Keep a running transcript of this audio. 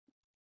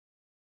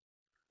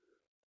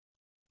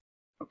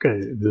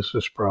Okay, this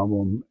is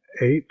problem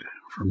 8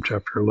 from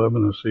chapter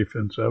 11 of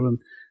CFIN7.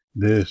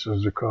 This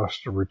is the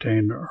cost of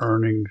retained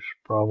earnings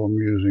problem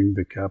using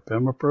the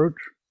CAPM approach.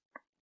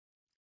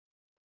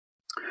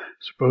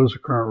 Suppose the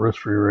current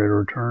risk-free rate of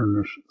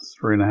return is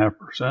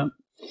 3.5%,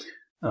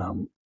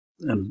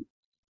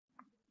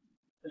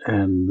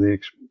 and the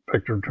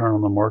expected return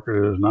on the market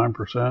is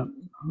 9%.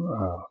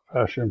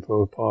 Fast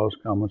Info Pause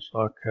Common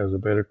Stock has a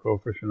beta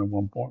coefficient of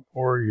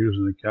 1.4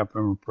 using the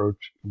CAPM approach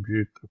to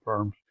compute the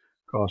firm's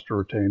cost of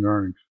retained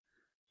earnings.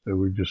 So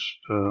we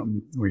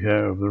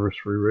have the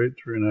risk-free rate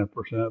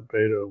 3.5%,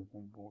 beta of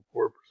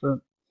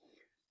 1.4%,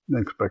 the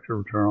expected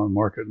return on the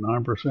market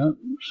 9%.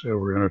 So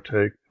we're going to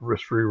take the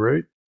risk-free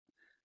rate,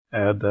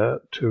 add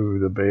that to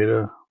the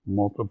beta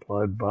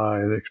multiplied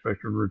by the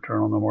expected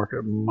return on the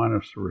market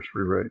minus the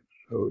risk-free rate.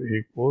 So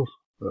equals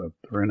the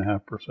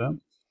 3.5%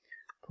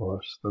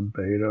 plus the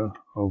beta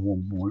of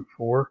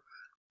 1.4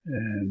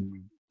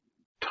 and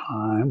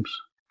times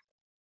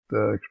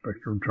the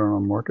expected return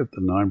on market,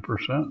 the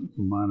 9%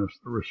 minus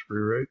the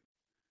risk-free rate,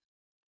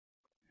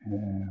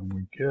 and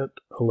we get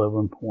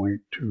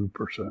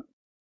 11.2%.